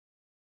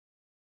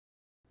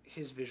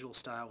his visual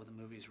style with the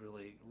movies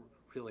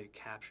really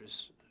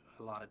captures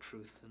a lot of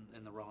truth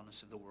in the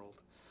rawness of the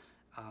world.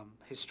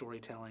 His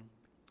storytelling,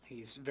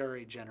 he's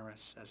very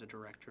generous as a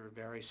director,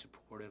 very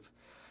supportive,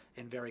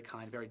 and very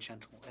kind, very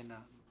gentle, and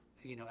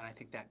you know, and I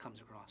think that comes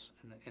across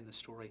in the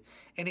story.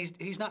 And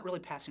he's not really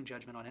passing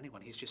judgment on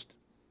anyone. He's just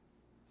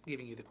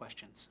giving you the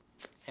questions,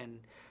 and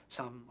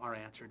some are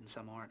answered, and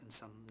some aren't, and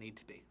some need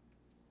to be.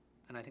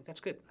 And I think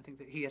that's good. I think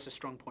that he has a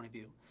strong point of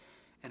view,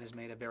 and has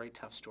made a very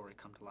tough story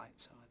come to light.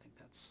 So I think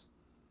that's,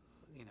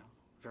 you know,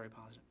 very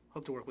positive.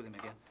 Hope to work with him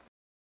again.